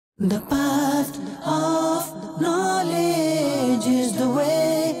The path of knowledge is the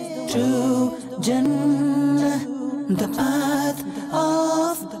way to Jannah. The path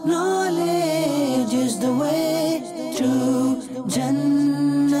of knowledge is the way to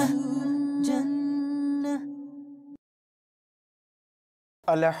Jannah.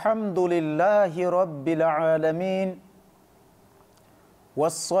 Alhamdulillahi Rabbil Alameen.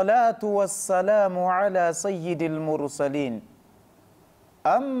 Wassalatu wassalamu ala Sayyidil Mursaleen.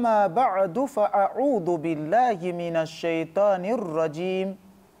 أما بعد فأعوذ بالله من الشيطان الرجيم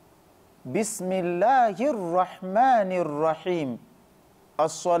بسم الله الرحمن الرحيم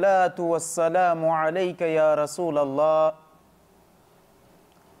الصلاة والسلام عليك يا رسول الله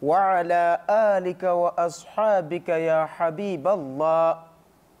وعلى آلك وأصحابك يا حبيب الله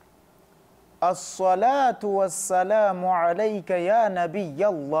الصلاة والسلام عليك يا نبي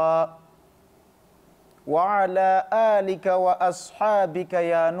الله وَعَلَىٰ آلِكَ وَأَصْحَابِكَ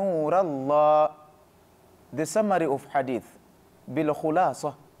يَا نُورَ اللَّهِ. The summary of hadith,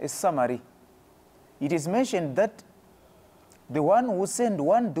 bil-khulasa, is summary. It is mentioned that the one who sent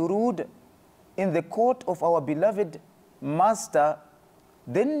one durood in the court of our beloved master,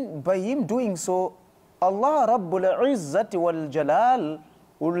 then by him doing so, Allah Rabbul Izzati wal Jalal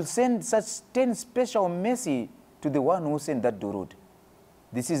will send such 10 special mercy to the one who sent that durood.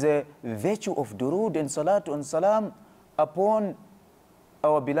 This is a virtue of durood and salatu and salam upon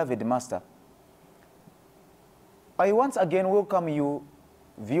our beloved master. I once again welcome you,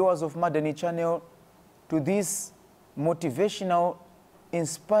 viewers of Madani Channel, to this motivational,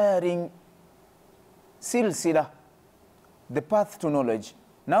 inspiring silsila, the path to knowledge.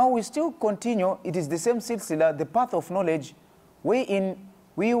 Now we still continue, it is the same silsila, the path of knowledge, wherein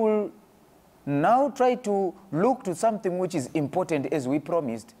we will now try to look to something which is important as we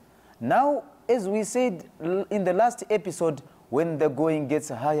promised. Now, as we said in the last episode, when the going gets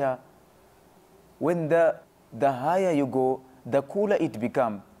higher, when the higher you go, the cooler it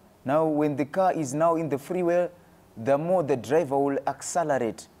becomes. Now, when the car is now in the freeway, the more the driver will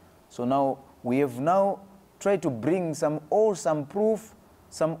accelerate. So now, we have now tried to bring some awesome proof,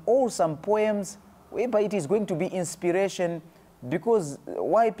 some awesome poems, whereby it is going to be inspiration. Because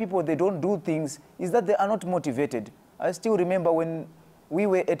why people, they don't do things is that they are not motivated. I still remember when we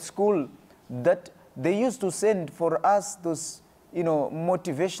were at school that they used to send for us those,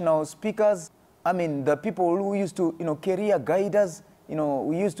 motivational speakers. I mean, the people who used to, career guiders,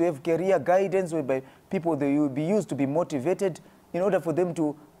 we used to have career guidance whereby people, they will be used to be motivated in order for them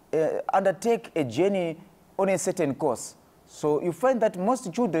to undertake a journey on a certain course. So you find that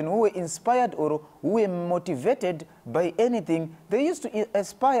most children who were inspired or who were motivated by anything, they used to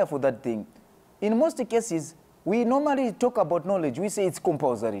aspire for that thing. In most cases, we normally talk about knowledge. We say it's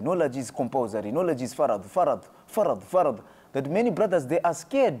compulsory. Knowledge is compulsory. Knowledge is farad. That many brothers, they are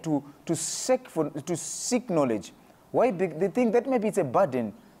scared to seek knowledge. Why? They think that maybe it's a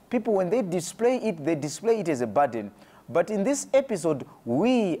burden. People, when they display it as a burden. But in this episode,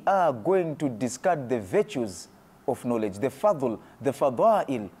 we are going to discuss the virtues of knowledge, the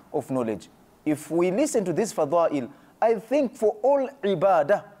fada'il of knowledge. If we listen to this fada'il, I think for all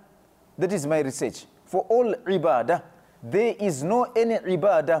ibadah, that is my research, for all ibadah, there is no any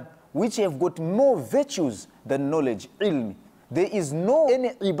ibadah which have got more virtues than knowledge, ilm. There is no any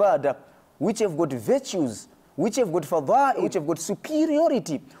ibadah which have got virtues, which have got fada'il, which have got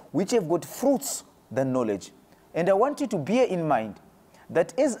superiority, which have got fruits than knowledge. And I want you to bear in mind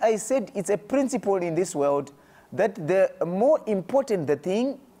that, as I said, it's a principle in this world that the more important the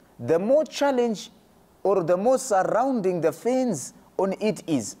thing, the more challenge or the more surrounding the fence on it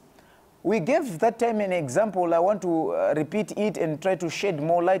is. We gave that time an example. I want to repeat it and try to shed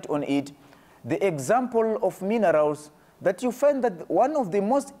more light on it. The example of minerals, that you find that one of the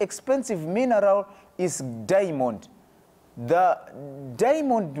most expensive mineral is diamond. The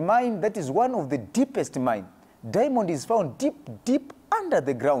diamond mine, that is one of the deepest mine. Diamond is found deep under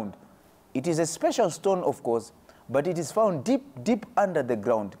the ground. It is a special stone, of course, but it is found deep under the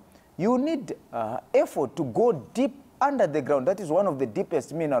ground. You need effort to go deep under the ground. That is one of the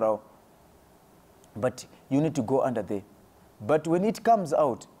deepest mineral. But you need to go under there. But when it comes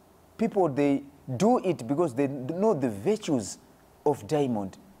out, people, they do it because they know the virtues of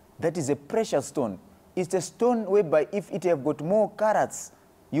diamond. That is a precious stone. It's a stone whereby if it have got more carats,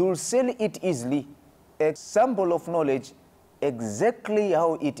 you will sell it easily. A sample of knowledge, exactly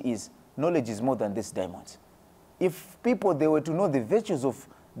how it is. Knowledge is more than this diamonds. If people, they were to know the virtues of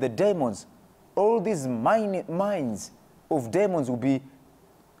the diamonds, all these mines of diamonds will be,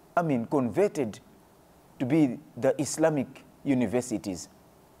 converted to be the Islamic universities.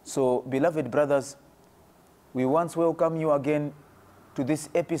 So, beloved brothers, we once welcome you again to this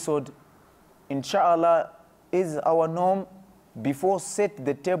episode. Inshallah, is our norm, before set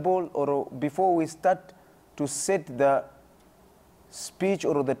the table or before we start to set the speech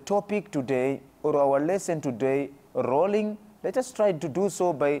or the topic today or our lesson today rolling, let us try to do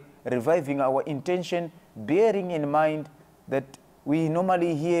so by reviving our intention, bearing in mind that we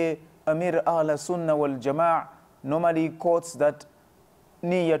normally hear Amir Ahl Sunnah wal Jama'ah normally quotes that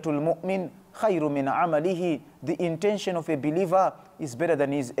Niyatul Mu'min khayru min amalihi, the intention of a believer is better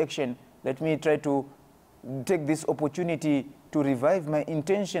than his action. Let me try to take this opportunity to revive my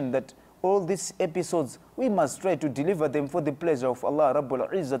intention that all these episodes, we must try to deliver them for the pleasure of Allah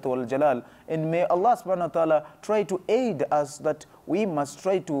Rabbul Izzat wal Jalal. And may Allah subhanahu wa ta'ala try to aid us that we must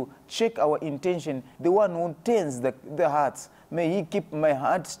try to check our intention. The one who turns the hearts, may He keep my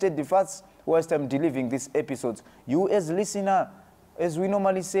heart steadfast whilst I'm delivering these episodes. You as listener, as we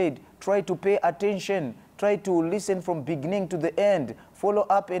normally said, try to pay attention. Try to listen from beginning to the end. Follow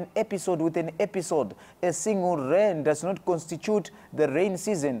up an episode with an episode. A single rain does not constitute the rain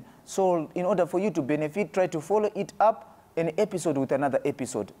season. So in order for you to benefit, try to follow it up an episode with another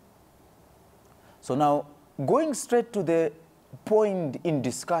episode. So now, going straight to the point in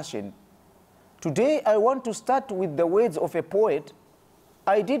discussion, today I want to start with the words of a poet.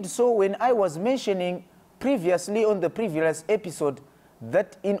 I did so when I was mentioning previously on the previous episode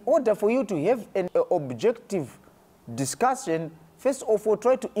that in order for you to have an objective discussion, first of all,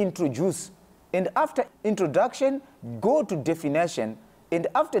 try to introduce. And after introduction, go to definition. And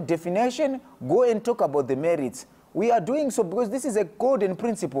after definition, go and talk about the merits. We are doing so because this is a golden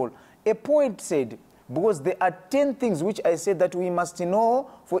principle. A poet said, because there are 10 things which I said that we must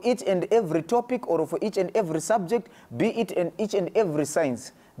know for each and every topic or for each and every subject, be it in each and every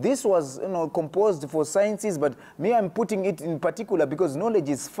science. This was composed for sciences, but me, I'm putting it in particular because knowledge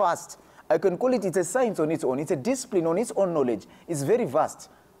is vast. I can call it, it's a science on its own. It's a discipline on its own knowledge. It's very vast.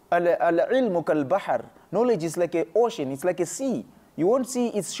 Al-ilmu kal-bahar. Knowledge is like an ocean. It's like a sea. You won't see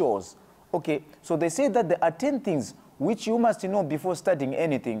its shores. Okay, so they say that there are 10 things which you must know before studying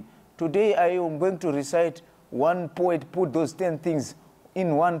anything. Today, I am going to recite. One poet put those 10 things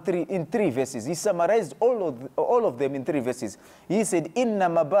in three verses. He summarized all of them in 3 verses. He said, Inna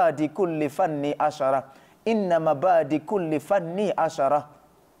mabadi kulli fanni ashara. Inna mabadi kulli fanni ashara.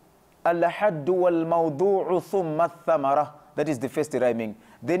 Al-haddu wal-mawdu'u thumma thamara. That is the first rhyming.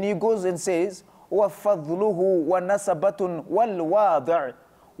 Then he goes and says, وَفَضْلُهُ وَنَسَبَةٌ وَالْوَاضِعُ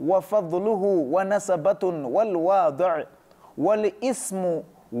وَفَضْلُهُ وَنَسَبَةٌ وَالْوَاضِعُ وَالْإِسْمُ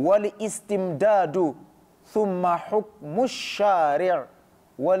وَالْإِسْتِمْدَادُ ثُمَّ حُكْمُ الشَّارِعُ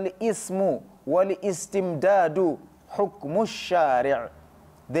وَالْإِسْمُ وَالْإِسْتِمْدَادُ حُكْمُ الشَّارِعُ.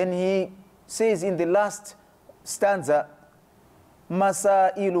 Then he says in the last stanza,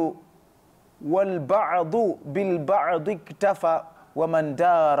 مسائل والبعض بالبعض اكتفى ومن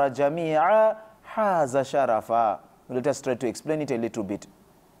دار جميعا حاز شرفا. Let us try to explain it a little bit.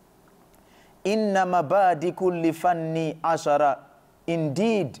 Inna mabadi kulli fanni ashara.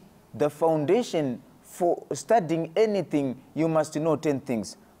 Indeed, the foundation for studying anything, you must know 10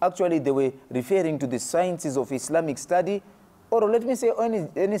 things. Actually, they were referring to the sciences of Islamic study, or let me say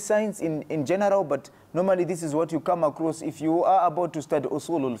any science in general, but normally this is what you come across if you are about to study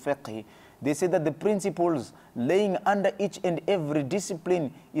usulul fiqh. They say that the principles laying under each and every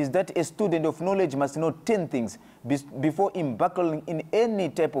discipline is that a student of knowledge must know 10 things before embarking in any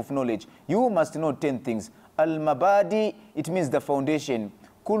type of knowledge. You must know 10 things. Al-mabadi, it means the foundation.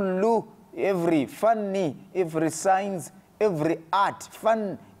 Kullu, every fanni, every science, every art.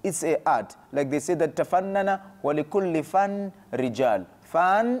 Fan, it's a art. Like they say that tafannana wa likulli fan rijal.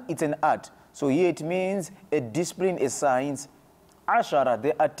 Fan, it's an art. So here it means a discipline, a science. Ashara,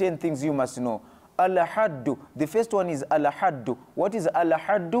 there are 10 things you must know. Al-haddu, the first one is al-haddu. What is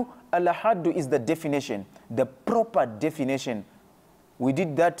al-haddu? Al-haddu is the definition, the proper definition. We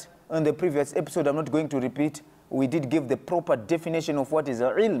did that in the previous episode. I'm not going to repeat. We did give the proper definition of what is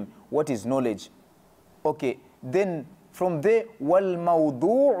ilm, what is knowledge. Okay, then from there,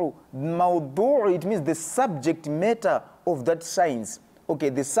 wal-mawdu'u. Mawdu'u, it means the subject matter of that science. Okay,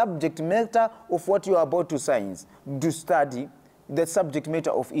 the subject matter of what you are about to study, the subject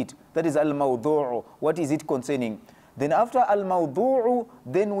matter of it. That is al-mawdu'u. What is it concerning? Then after al-mawdu'u,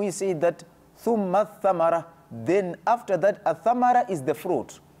 then we say that thumma thamara. Then after that, a thamara is the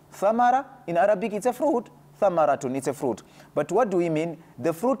fruit. Thamara, in Arabic, it's a fruit. Thamaratun, it's a fruit. But what do we mean?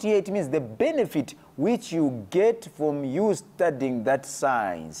 The fruit here, it means the benefit which you get from you studying that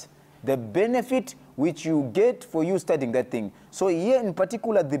science. The benefit which you get for you studying that thing. So here in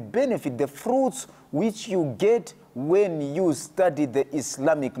particular, the benefit, the fruits which you get when you study the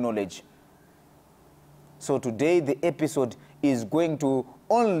Islamic knowledge. So today the episode is going to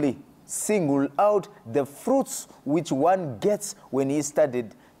only single out the fruits which one gets when he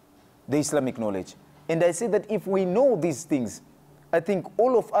studied the Islamic knowledge. And I say that if we know these things, I think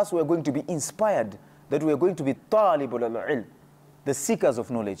all of us were going to be inspired, that we are going to be talibul al-ilm, the seekers of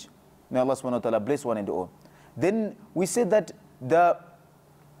knowledge. May Allah subhanahu wa ta'ala bless one and all. Then we said that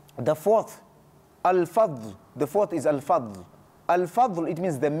the fourth, al-fadl, the fourth is al-fadl. Al-fadl, it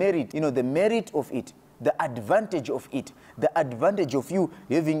means the merit, the merit of it, the advantage of it, the advantage of you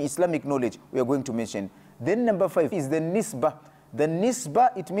having Islamic knowledge, we are going to mention. Then number 5 is the nisbah. The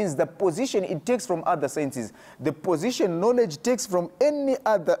nisbah, it means the position it takes from other sciences. The position knowledge takes from any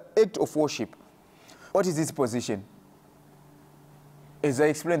other act of worship. What is this position? As I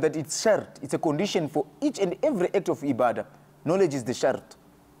explained, that it's shart. It's a condition for each and every act of ibadah. Knowledge is the shart.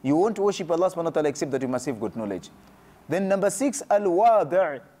 You won't worship Allah subhanahu wa ta'ala except that you must have good knowledge. Then number 6,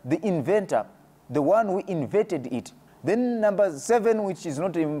 al-wadi', the inventor, the one who invented it. Then number 7, which is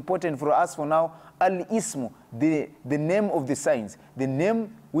not important for us for now, al-ismu, the name of the science, the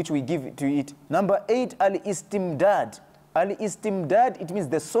name which we give to it. Number 8, al-istimdad. Al-istimdad, it means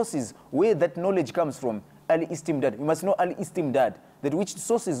the sources where that knowledge comes from. Al-istimdad, you must know al-istimdad, that which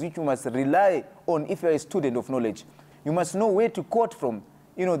sources which you must rely on if you are a student of knowledge. You must know where to quote from.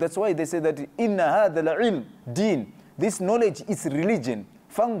 That's why they say that inna hadha al-ilm deen. This knowledge is religion.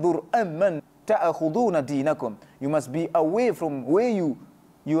 Fandur amman ta'akhuduna deenakum. You must be away from where you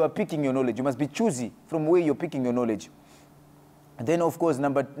are picking your knowledge. You must be choosy from where you're picking your knowledge. And then of course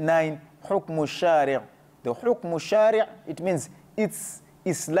number 9, hukmu shari'. The hukmu shari', it means it's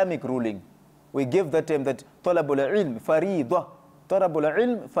Islamic ruling. We give the term that talabul ilm faridah. Talabul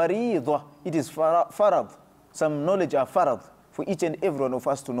ilm faridah. It is farad. Some knowledge are farad for each and every one of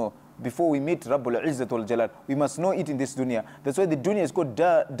us to know. Before we meet Rabbul Izzat wal Jalal, we must know it in this dunya. That's why the dunya is called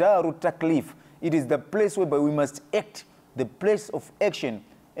Darut Taklif. It is the place whereby we must act, the place of action.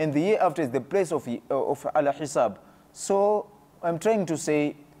 And the year after is the place of al-hisab. So I'm trying to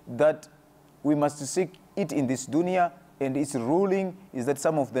say that we must seek it in this dunya, and its ruling is that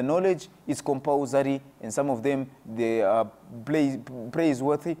some of the knowledge is compulsory and some of them they are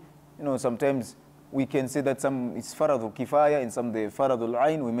praiseworthy. Sometimes we can say that some is faradul kifaya and some the faradul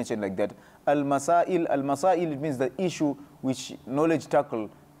ain, we mentioned like that. Al-masail, it means the issue which knowledge tackle.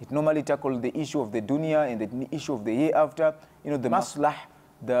 It normally tackle the issue of the dunya and the issue of the hereafter. The maslah,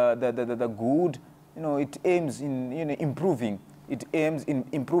 the good, it aims in improving. It aims in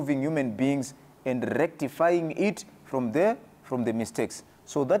improving human beings and rectifying it from the mistakes.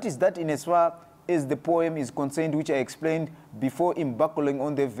 So that is that in as far as the poem is concerned, which I explained before embarking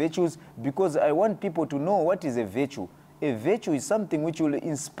on the virtues, because I want people to know what is a virtue. A virtue is something which will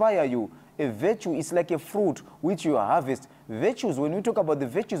inspire you. A virtue is like a fruit which you harvest. Virtues, when we talk about the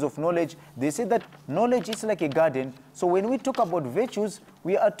virtues of knowledge, they say that knowledge is like a garden. So when we talk about virtues,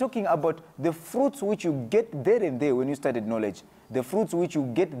 we are talking about the fruits which you get there and there when you studied knowledge. The fruits which you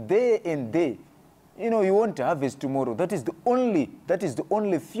get there and there. You won't harvest tomorrow. That is the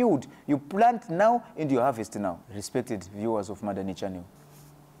only field you plant now and you harvest now. Respected viewers of Madani Channel,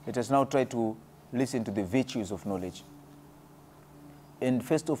 let us now try to listen to the virtues of knowledge. And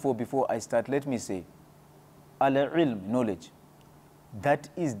first of all, before I start, let me say, al-ilm, knowledge, that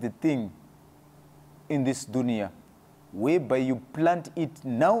is the thing in this dunya whereby you plant it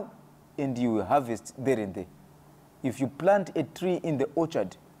now and you harvest there and there. If you plant a tree in the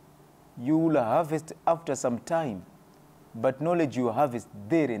orchard, you will harvest after some time, but knowledge you harvest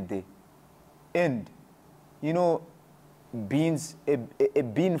there and there. And beans, a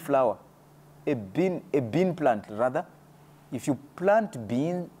bean flower, a bean plant rather. If you plant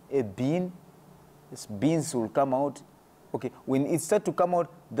beans will come out. Okay, when it starts to come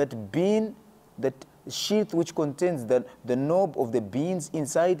out, that bean, that sheath which contains the knob of the beans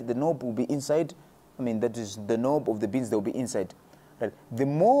inside, the knob will be inside. That is the knob of the beans that will be inside. Right. The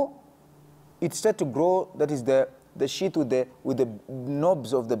more it starts to grow, that is the sheath with the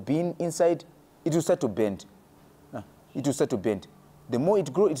knobs of the bean inside, it will start to bend. It will start to bend. The more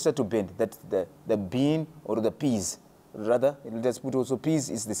it grows, it starts to bend. That's the bean or the peas. Rather, let's put also peas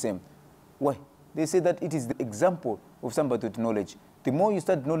is the same. Why? They say that it is the example of somebody with knowledge. The more you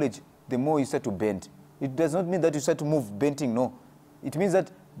start knowledge, the more you start to bend. It does not mean that you start to move bending, no. It means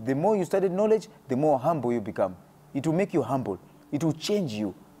that the more you study knowledge, the more humble you become. It will make you humble. It will change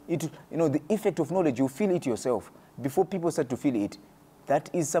you. The effect of knowledge, you feel it yourself before people start to feel it. That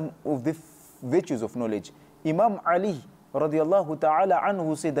is some of the virtues of knowledge. Imam Ali radiallahu ta'ala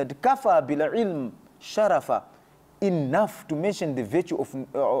anhu said that kafa bil ilm sharafa, enough to mention the virtue of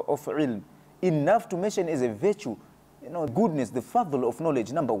ilm, enough to mention as a virtue, goodness, the fadl of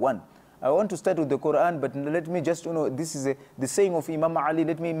knowledge. Number 1, I want to start with the Quran, but let me just, this is the saying of Imam Ali,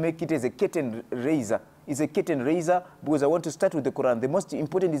 let me make it as a curtain raiser. It's a curtain raiser because I want to start with the Quran. The most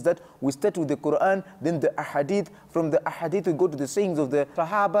important is that we start with the Quran, then the Ahadith. From the Ahadith, we go to the sayings of the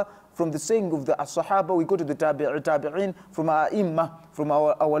Sahaba. From the saying of the Sahaba, we go to the Tabi'in, from our Imam, from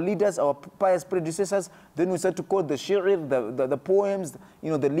our leaders, our pious predecessors. Then we start to quote the shi'r, the poems,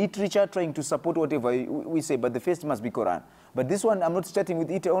 the literature, trying to support whatever we say. But the first must be Quran. But this one, I'm not starting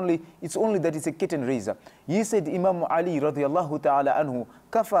with it only. It's only that it's a curtain raiser. He said, Imam Ali radiyallahu ta'ala anhu,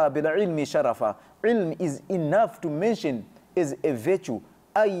 kafa bil ilmi sharafa. Ilm is enough to mention as a virtue.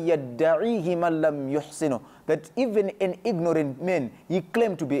 Ayyadda'ihi man lam yuhsinu. That even an ignorant man, he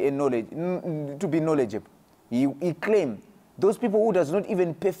claimed to be knowledgeable. He claimed. Those people who does not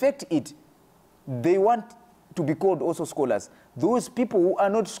even perfect it, they want to be called also scholars. Those people who are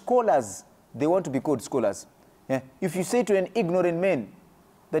not scholars, they want to be called scholars. Yeah. If you say to an ignorant man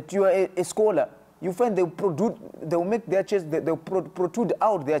that you are a scholar, you find they'll make their chest, they'll protrude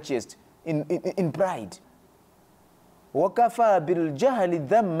out their chest in pride. وَكَفَى بِالْجَهَلِ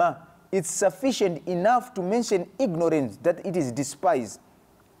ذَمَّ. It's sufficient enough to mention ignorance, that it is despised.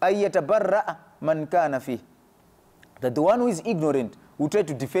 أَيَّتَبَرَّأَ مَنْ كَانَ فِيهِ. That the one who is ignorant will try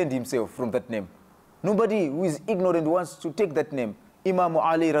to defend himself from that name. Nobody who is ignorant wants to take that name. Imam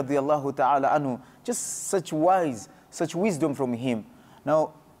Ali radiyallahu ta'ala anhu, just such wisdom from him.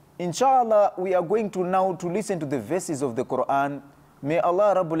 Now, inshallah, we are going to now to listen to the verses of the Quran. May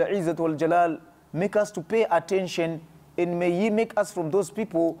Allah Rabbul Izzat wal Jalal make us to pay attention, and may He make us from those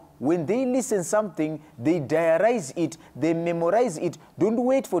people, when they listen something, they diarize it, they memorize it. Don't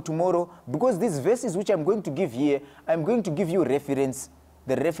wait for tomorrow, because these verses which I'm going to give here, I'm going to give you reference,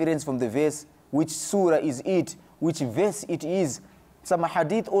 the reference from the verse, which surah is it, which verse it is. Some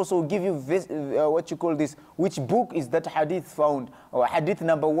hadith also give you which book is that hadith found, or hadith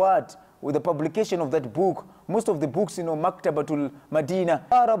number what, with the publication of that book. Most of the books, Maktabatul Madina.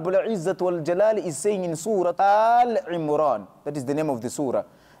 Rabbul Izzat wal Jalal is saying in Surah Al-Imran, that is the name of the surah,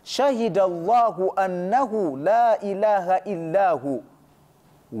 Shahidallahu annahu la ilaha illahu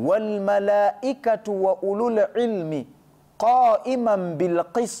wal malaikatu wa ulul ilmi qa'iman bil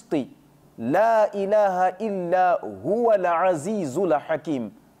qisti la ilaha illa huwa al-azizul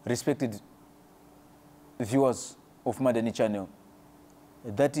hakim. Respected viewers of Madani Channel,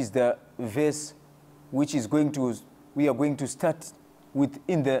 that is the verse which is we are going to start with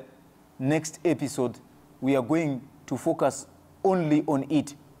in the next episode. We are going to focus only on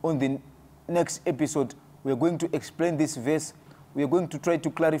it. On the next episode, we are going to explain this verse. We are going to try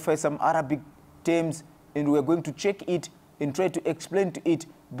to clarify some Arabic terms, and we are going to check it and try to explain to it,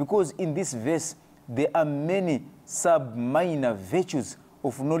 because in this verse, there are many sub-minor virtues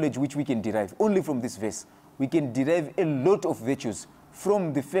of knowledge which we can derive. Only from this verse, we can derive a lot of virtues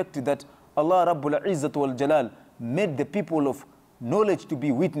from the fact that Allah Rabbul Izzat wal Jalal made the people of knowledge to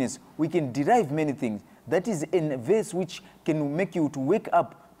be witness. We can derive many things. That is a verse which can make you to wake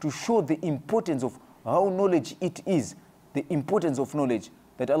up, to show the importance of how knowledge it is, the importance of knowledge.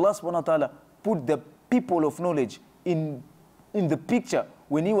 That Allah subhanahu wa ta'ala put the people of knowledge in the picture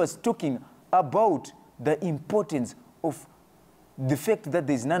when He was talking about the importance of the fact that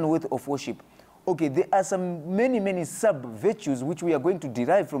there is none worthy of worship. Okay, there are some many sub-virtues which we are going to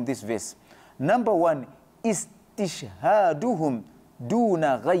derive from this verse. Number one, istishhaduhum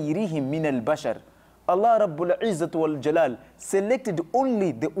duna ghayrihim min al-bashar. Allah Rabbul Izzat wal Jalal selected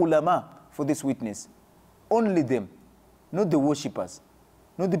only the ulama for this witness. Only them. Not the worshippers.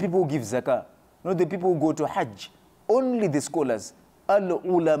 Not the people who give zakah. Not the people who go to Hajj. Only the scholars.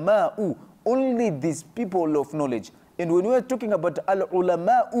 Al-ulama'u. Only these people of knowledge. And when we are talking about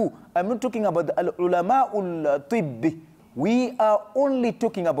al-ulama'u, I'm not talking about the al-ulama'ul tibbi. We are only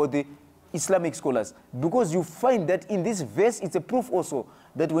talking about the Islamic scholars. Because you find that in this verse, it's a proof also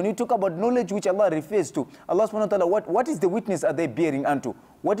that when you talk about knowledge which Allah refers to, Allah subhanahu wa ta'ala, what is the witness are they bearing unto?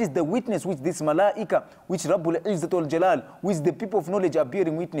 What is the witness which this malaika, which Rabbul Izzat wal Jalal, which the people of knowledge are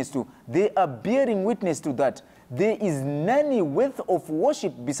bearing witness to? They are bearing witness to that there is none worth of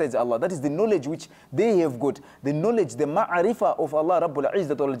worship besides Allah. That is the knowledge which they have got. The knowledge, the ma'arifa of Allah Rabbul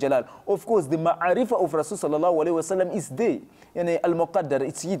Izzat wal Jalal. Of course, the ma'arifa of Rasul sallallahu alayhi wa sallam is there. Al-Muqaddar,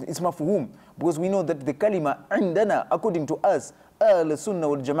 it's mafhum. Because we know that the kalima indana, according to us, Al-Sunnah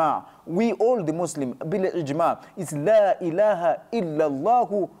wal-Jama'ah, we all the Muslim, bil-ijma', it's La ilaha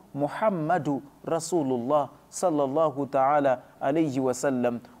illallahu Muhammadu Rasulullah sallallahu ta'ala alayhi wa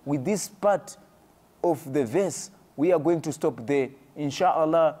sallam. With this part of the verse, we are going to stop there.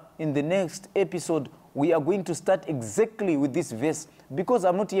 Inshallah, in the next episode, we are going to start exactly with this verse, because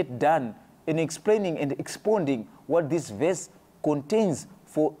I'm not yet done in explaining and expounding what this verse contains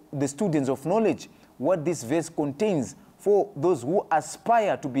for the students of knowledge, what this verse contains for those who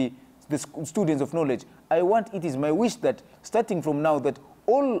aspire to be the students of knowledge. It is my wish that starting from now, that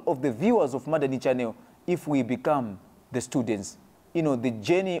all of the viewers of Madani Channel, if we become the students, the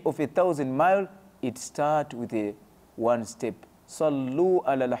journey of 1,000 miles, it starts with one step. Sallu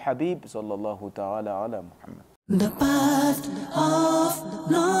ala al-Habib, sallallahu ta'ala ala Muhammad. The path of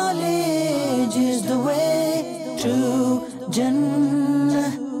knowledge is the way to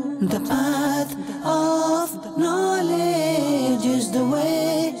Jannah. The path of knowledge is the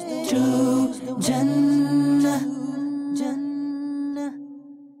way to